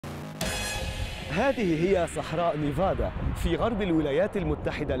هذه هي صحراء نيفادا في غرب الولايات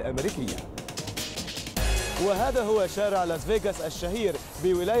المتحدة الأمريكية. وهذا هو شارع لاس فيغاس الشهير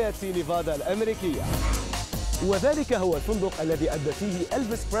بولاية نيفادا الأمريكية. وذلك هو الفندق الذي أدى فيه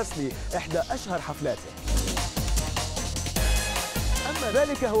إلفيس بريسلي إحدى أشهر حفلاته. أما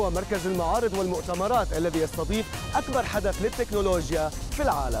ذلك هو مركز المعارض والمؤتمرات الذي يستضيف أكبر حدث للتكنولوجيا في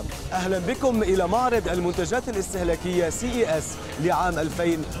العالم. أهلا بكم إلى معرض المنتجات الاستهلاكية CES لعام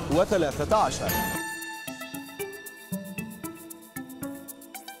 2013.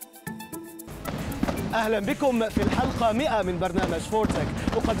 أهلا بكم في الحلقة 100 من برنامج فورتك،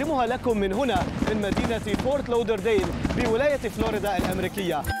 أقدمها لكم من هنا من مدينة فورت لودر ديل بولاية فلوريدا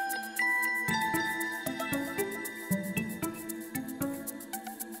الأمريكية.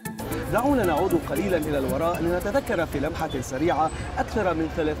 دعونا نعود قليلا إلى الوراء لنتذكر في لمحة سريعة أكثر من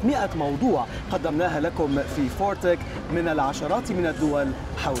 300 موضوع قدمناها لكم في فورتك من العشرات من الدول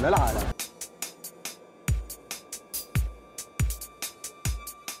حول العالم.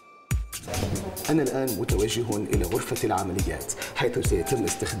 أنا الآن متوجه إلى غرفة العمليات، حيث سيتم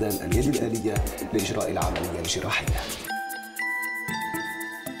استخدام اليد الآلية لإجراء العملية الجراحية.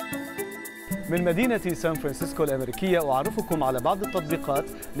 من مدينة سان فرانسيسكو الأمريكية أعرفكم على بعض التطبيقات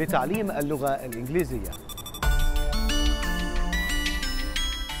لتعليم اللغة الإنجليزية.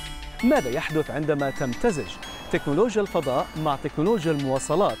 ماذا يحدث عندما تمتزج تكنولوجيا الفضاء مع تكنولوجيا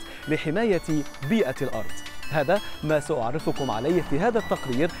المواصلات لحماية بيئة الأرض؟ هذا ما سأعرفكم عليه في هذا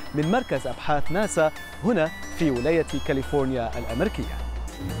التقرير من مركز أبحاث ناسا هنا في ولاية كاليفورنيا الأمريكية.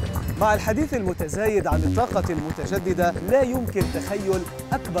 مع الحديث المتزايد عن الطاقة المتجددة لا يمكن تخيل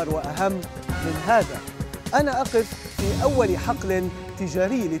أكبر وأهم من هذا. أنا أقف في أول حقل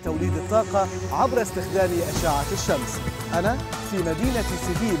تجاري لتوليد الطاقة عبر استخدام أشعة الشمس. أنا في مدينة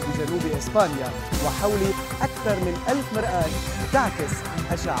سيفيل بجنوب إسبانيا، وحولي أكثر من 1000 مرآة تعكس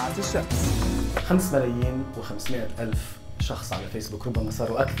أشعة الشمس. 5,500,000 شخص على فيسبوك، ربما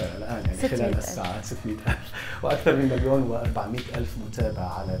صاروا أكثر الآن يعني خلال الساعة 600,000، وأكثر من 1,400,000 متابع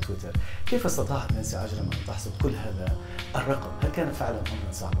على تويتر. كيف استطاعت نانسي عجرم أن تحصد كل هذا الرقم؟ هل كان فعلا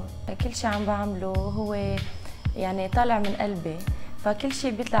أمرا صعبا؟ كل شيء عم بعمله هو يعني طالع من قلبي، فكل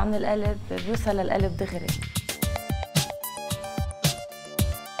شيء بيطلع من القلب بيوصل للقلب دغري.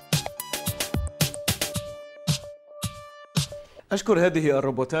 أشكر هذه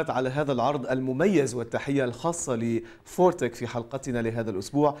الروبوتات على هذا العرض المميز، والتحية الخاصة لفورتك في حلقتنا لهذا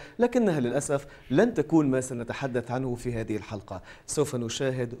الأسبوع، لكنها للأسف لن تكون ما سنتحدث عنه في هذه الحلقة. سوف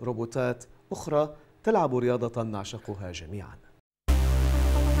نشاهد روبوتات أخرى تلعب رياضة نعشقها جميعا.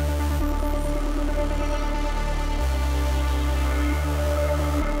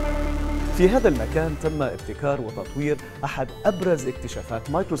 في هذا المكان تم ابتكار وتطوير أحد أبرز اكتشافات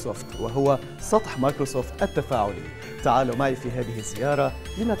مايكروسوفت، وهو سطح مايكروسوفت التفاعلي. تعالوا معي في هذه الزيارة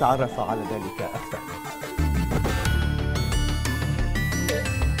لنتعرف على ذلك أكثر.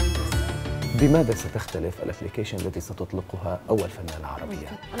 بماذا ستختلف الابلكيشن التي ستطلقها أول فنانة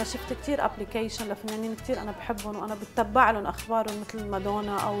عربية؟ أنا شفت كثير ابلكيشن لفنانين كثير أنا بحبهم وأنا بتبع لهم أخبارهم، مثل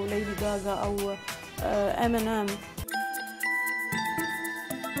مادونا أو ليدي غاغا أو M&M.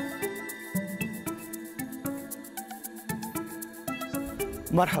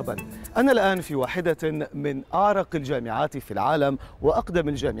 مرحبا، أنا الآن في واحدة من أعرق الجامعات في العالم وأقدم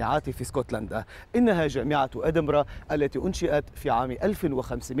الجامعات في اسكتلندا. إنها جامعة إدنبرا التي أنشئت في عام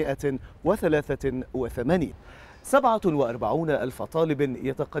 1583. 47,000 طالب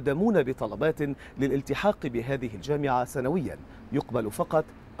يتقدمون بطلبات للالتحاق بهذه الجامعة سنويا، يقبل فقط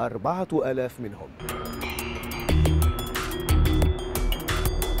 4,000 منهم.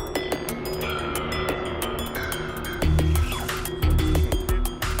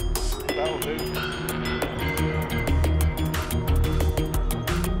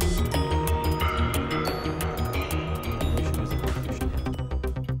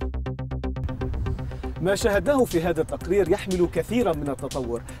 ما شاهدناه في هذا التقرير يحمل كثيرا من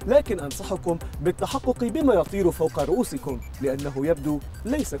التطور، لكن أنصحكم بالتحقق بما يطير فوق رؤوسكم، لأنه يبدو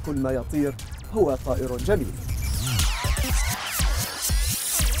ليس كل ما يطير هو طائر جميل.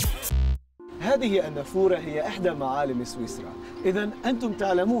 هذه النافورة هي إحدى معالم سويسرا، إذا أنتم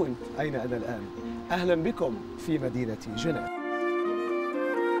تعلمون أين أنا الآن. أهلا بكم في مدينة جنيف.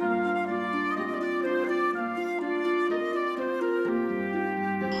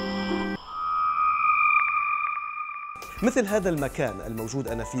 مثل هذا المكان الموجود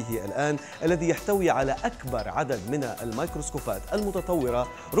أنا فيه الآن، الذي يحتوي على أكبر عدد من الميكروسكوبات المتطورة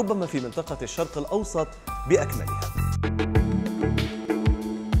ربما في منطقة الشرق الأوسط بأكملها.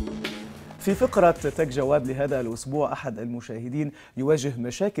 في فقرة تك جواب لهذا الأسبوع، أحد المشاهدين يواجه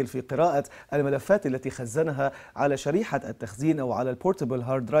مشاكل في قراءة الملفات التي خزنها على شريحة التخزين أو على البورتبل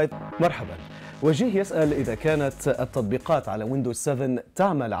هارد درايف. مرحبا، وجيه يسأل إذا كانت التطبيقات على ويندوز 7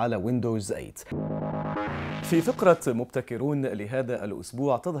 تعمل على ويندوز 8. في فقرة مبتكرون لهذا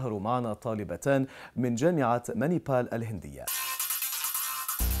الأسبوع تظهر معنا طالبتان من جامعة مانيبال الهندية.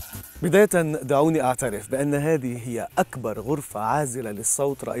 بداية دعوني أعترف بأن هذه هي أكبر غرفة عازلة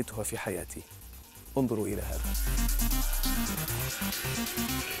للصوت رأيتها في حياتي. انظروا إلى هذا.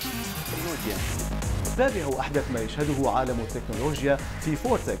 تابعوا أحدث ما يشهده عالم التكنولوجيا في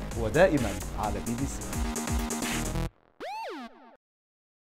فورتك ودائما على BBC.